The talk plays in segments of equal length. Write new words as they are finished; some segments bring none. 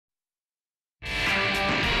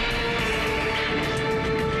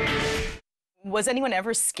Was anyone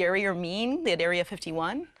ever scary or mean at Area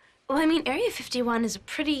 51? Well, I mean, Area 51 is a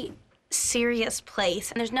pretty serious place,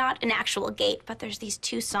 and there's not an actual gate, but there's these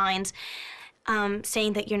two signs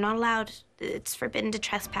saying that you're not allowed, it's forbidden to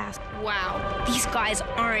trespass. Wow. These guys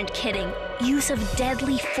aren't kidding. Use of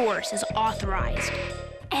deadly force is authorized.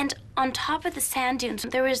 And on top of the sand dunes,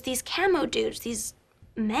 there was these camo dudes, these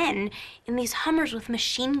men in these Hummers with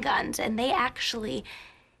machine guns, and they actually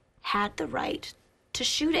had the right to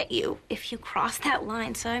shoot at you if you crossed that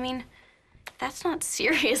line. So, I mean, that's not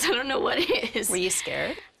serious. I don't know what it is. Were you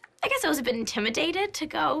scared? I guess I was a bit intimidated to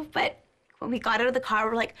go, but when we got out of the car,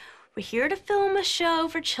 we're like, we're here to film a show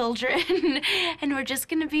for children, and we're just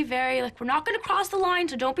gonna be very, like, we're not gonna cross the line,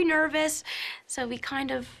 so don't be nervous. So we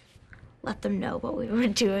kind of let them know what we were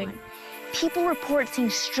doing. People report seeing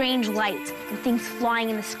strange lights and things flying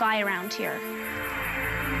in the sky around here.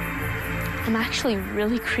 I'm actually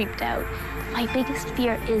really creeped out. My biggest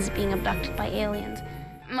fear is being abducted by aliens.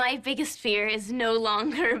 My biggest fear is no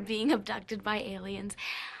longer being abducted by aliens.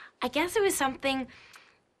 I guess it was something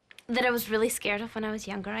that I was really scared of when I was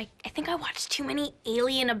younger. I think I watched too many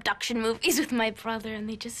alien abduction movies with my brother, and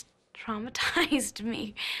they just traumatized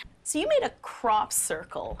me. So you made a crop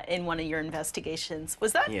circle in one of your investigations.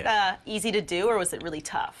 Was that easy to do, or was it really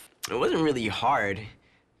tough? It wasn't really hard,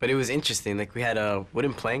 but it was interesting. Like, we had a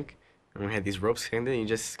wooden plank, and we had these ropes connected, and you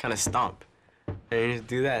just kind of stomp. And you just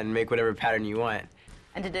do that and make whatever pattern you want.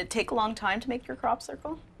 And did it take a long time to make your crop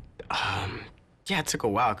circle? Yeah, it took a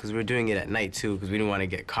while, because we were doing it at night, too, because we didn't want to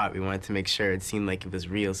get caught. We wanted to make sure it seemed like it was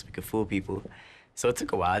real so we could fool people. So it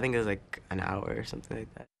took a while. I think it was like an hour or something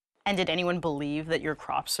like that. And did anyone believe that your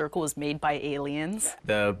crop circle was made by aliens?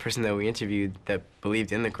 The person that we interviewed that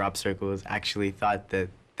believed in the crop circles actually thought that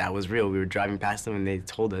that was real. We were driving past them, and they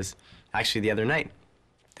told us, actually, the other night,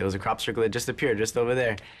 there was a crop circle that just appeared just over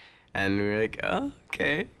there. And we were like, oh,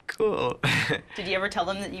 okay, cool. Did you ever tell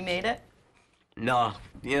them that you made it? No.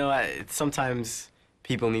 You know, sometimes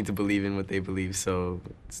people need to believe in what they believe, so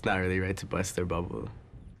it's not really right to bust their bubble.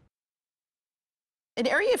 In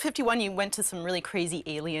Area 51, you went to some really crazy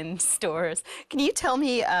alien stores. Can you tell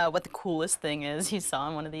me what the coolest thing is you saw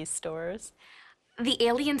in one of these stores? The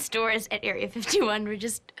alien stores at Area 51 were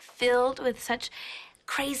just filled with such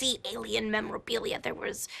crazy alien memorabilia. There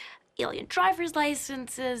was alien driver's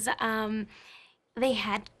licenses, they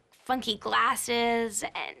had funky glasses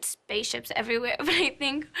and spaceships everywhere, but I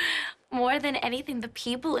think more than anything, the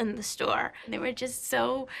people in the store, they were just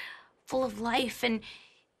so full of life, and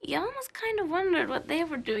you almost kind of wondered what they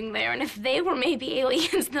were doing there, and if they were maybe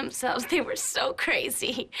aliens themselves. They were so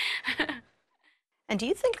crazy. And do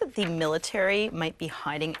you think that the military might be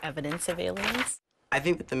hiding evidence of aliens? I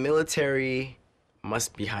think that the military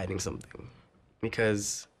must be hiding something,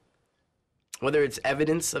 because whether it's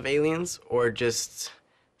evidence of aliens or just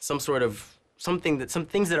some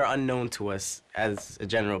things that are unknown to us as a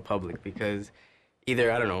general public, because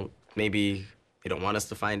either, I don't know, maybe they don't want us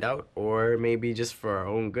to find out, or maybe just for our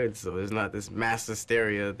own good, so there's not this mass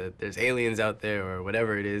hysteria that there's aliens out there or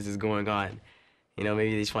whatever it is going on. You know,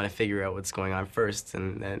 maybe they just want to figure out what's going on first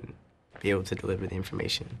and then be able to deliver the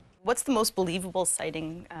information. What's the most believable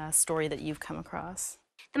sighting story that you've come across?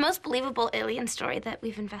 The most believable alien story that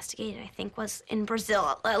we've investigated, I think, was in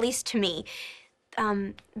Brazil, at least to me.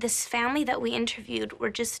 This family that we interviewed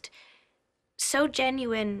were just so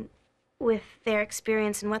genuine with their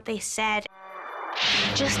experience and what they said.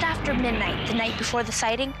 Just after midnight, the night before the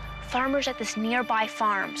sighting, farmers at this nearby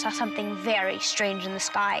farm saw something very strange in the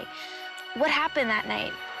sky. What happened that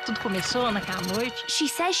night? Tudo começou naquela noite. She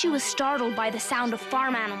says she was startled by the sound of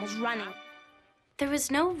farm animals running. There was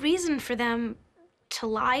no reason for them to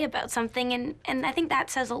lie about something, and I think that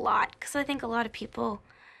says a lot, because I think a lot of people,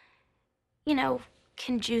 you know,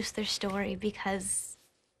 can juice their story because,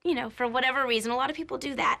 you know, for whatever reason, a lot of people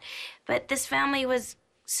do that. But this family was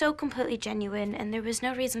so completely genuine, and there was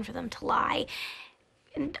no reason for them to lie.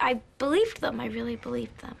 And I believed them. I really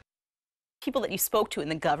believed them. People that you spoke to in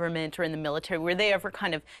the government or in the military, were they ever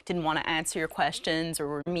kind of didn't want to answer your questions or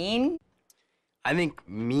were mean? I think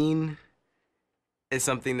mean is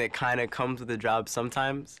something that kind of comes with the job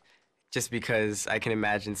sometimes, just because I can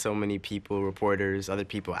imagine so many people, reporters, other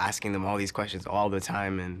people asking them all these questions all the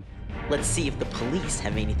time. And let's see if the police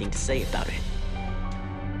have anything to say about it.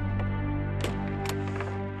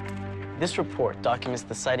 This report documents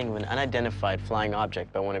the sighting of an unidentified flying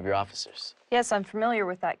object by one of your officers. Yes, I'm familiar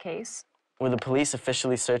with that case. Were the police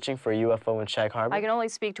officially searching for a UFO in Shag Harbor? I can only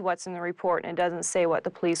speak to what's in the report, and it doesn't say what the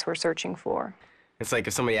police were searching for. It's like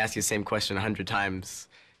if somebody asks you the same question 100 times,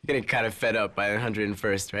 you're getting kind of fed up by the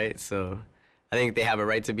 101st, right? So I think they have a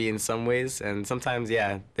right to be in some ways, and sometimes,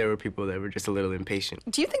 yeah, there were people that were just a little impatient.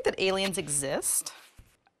 Do you think that aliens exist?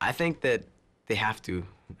 I think that they have to.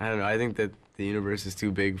 I don't know. I think that the universe is too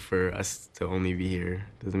big for us to only be here.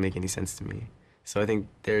 Doesn't make any sense to me. So I think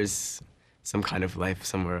there's some kind of life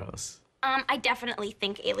somewhere else. I definitely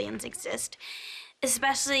think aliens exist,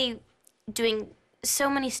 especially doing so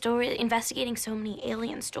many stories, investigating so many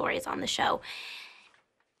alien stories on the show.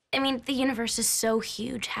 I mean, the universe is so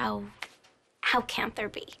huge. How can't there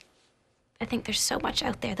be? I think there's so much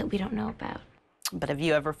out there that we don't know about. But have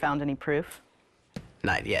you ever found any proof?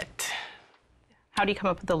 Not yet. How do you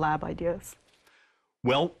come up with the lab ideas?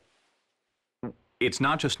 Well, it's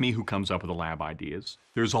not just me who comes up with the lab ideas.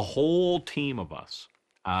 There's a whole team of us.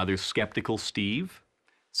 There's Skeptical Steve,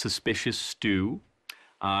 Suspicious Stu,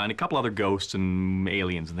 and a couple other ghosts and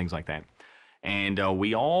aliens and things like that. And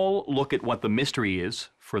we all look at what the mystery is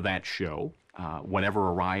for that show, whatever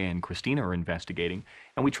Araya and Christina are investigating,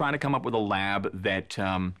 and we try to come up with a lab that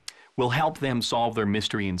will help them solve their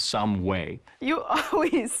mystery in some way. You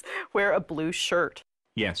always wear a blue shirt.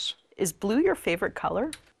 Yes. Is blue your favorite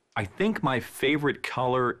color? I think my favorite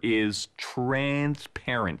color is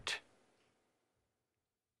transparent.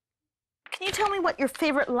 Can you tell me what your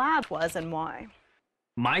favorite lab was and why?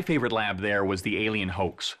 My favorite lab there was the alien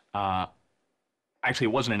hoax. Actually,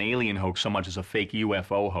 it wasn't an alien hoax so much as a fake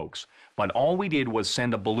UFO hoax. But all we did was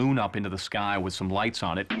send a balloon up into the sky with some lights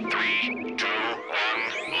on it. 3, 2, 1,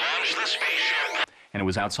 launch the spaceship. And it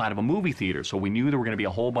was outside of a movie theater, so we knew there were going to be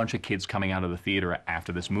a whole bunch of kids coming out of the theater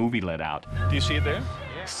after this movie let out. Do you see it there?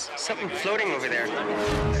 Yes. Something floating over there.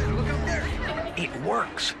 Look up there. It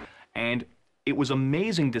works. And it was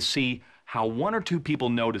amazing to see how 1 or 2 people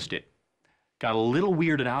noticed it, got a little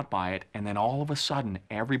weirded out by it, and then all of a sudden,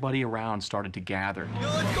 everybody around started to gather. Yo,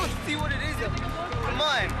 let's go see what it is. Come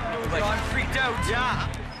on. Yo, I'm freaked out. Yeah.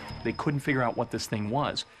 They couldn't figure out what this thing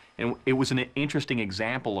was. And it was an interesting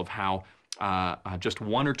example of how just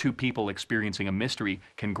 1 or 2 people experiencing a mystery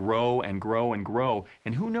can grow and grow and grow.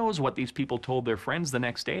 And who knows what these people told their friends the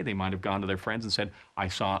next day. They might have gone to their friends and said, I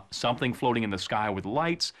saw something floating in the sky with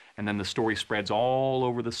lights, and then the story spreads all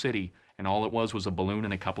over the city. And all it was a balloon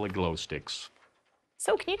and a couple of glow sticks.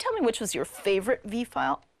 So can you tell me which was your favorite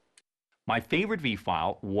V-file? My favorite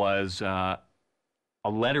V-file was a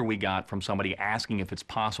letter we got from somebody asking if it's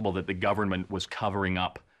possible that the government was covering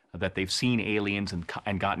up, that they've seen aliens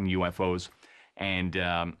and gotten UFOs. And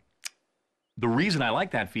the reason I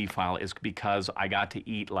like that V-file is because I got to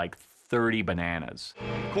eat like 30 bananas.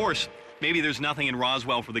 Of course, maybe there's nothing in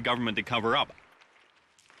Roswell for the government to cover up.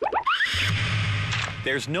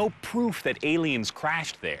 There's no proof that aliens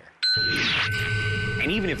crashed there.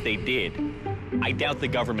 And even if they did, I doubt the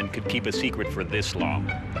government could keep a secret for this long.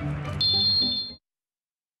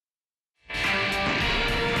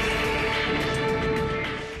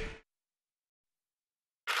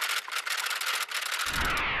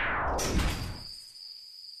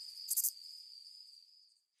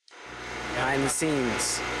 Behind the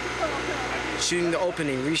scenes, shooting the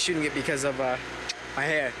opening, reshooting it because of my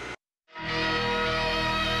hair.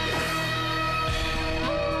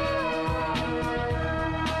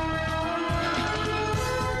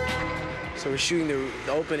 So we're shooting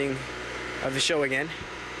the opening of the show again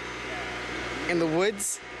in the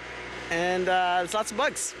woods, and there's lots of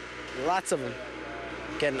bugs, lots of them,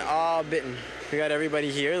 getting all bitten. We got everybody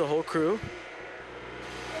here, the whole crew.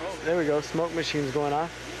 There we go, smoke machine's going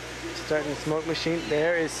off. Starting the smoke machine.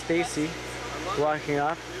 There is Stacy walking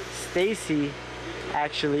off. Stacy,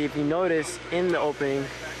 actually, if you notice in the opening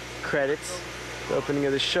credits, the opening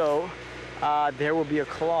of the show, there will be a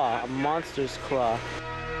claw, a monster's claw.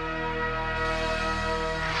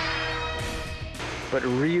 But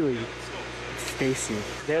really, Stacy.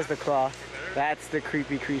 There's the claw. That's the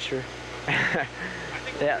creepy creature.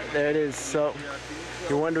 Yeah, there it is. So,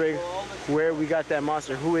 you're wondering where we got that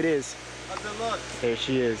monster, who it is. There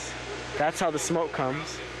she is. That's how the smoke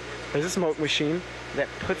comes. There's a smoke machine that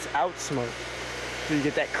puts out smoke. So you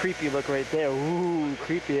get that creepy look right there. Ooh,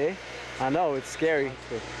 creepy, eh? I know, it's scary.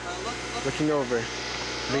 Looking over.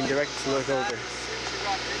 Being directed to look over.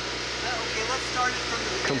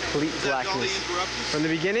 Complete blackness. From the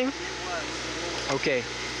beginning? Okay.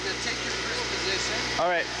 All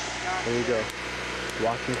right. There we go.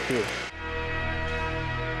 Walking through.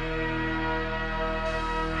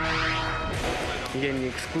 You're getting the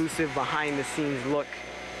exclusive behind-the-scenes look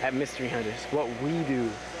at Mystery Hunters, what we do.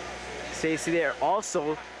 Stacy there.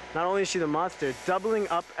 Also, not only is she the monster, doubling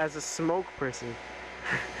up as a smoke person.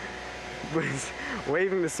 But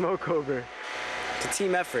waving the smoke over. It's a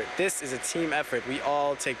team effort. This is a team effort. We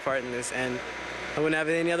all take part in this, and I wouldn't have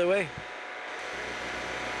it any other way.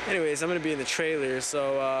 Anyways, I'm gonna be in the trailer,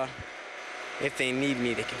 so if they need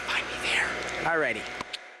me, they can find me there. Alrighty.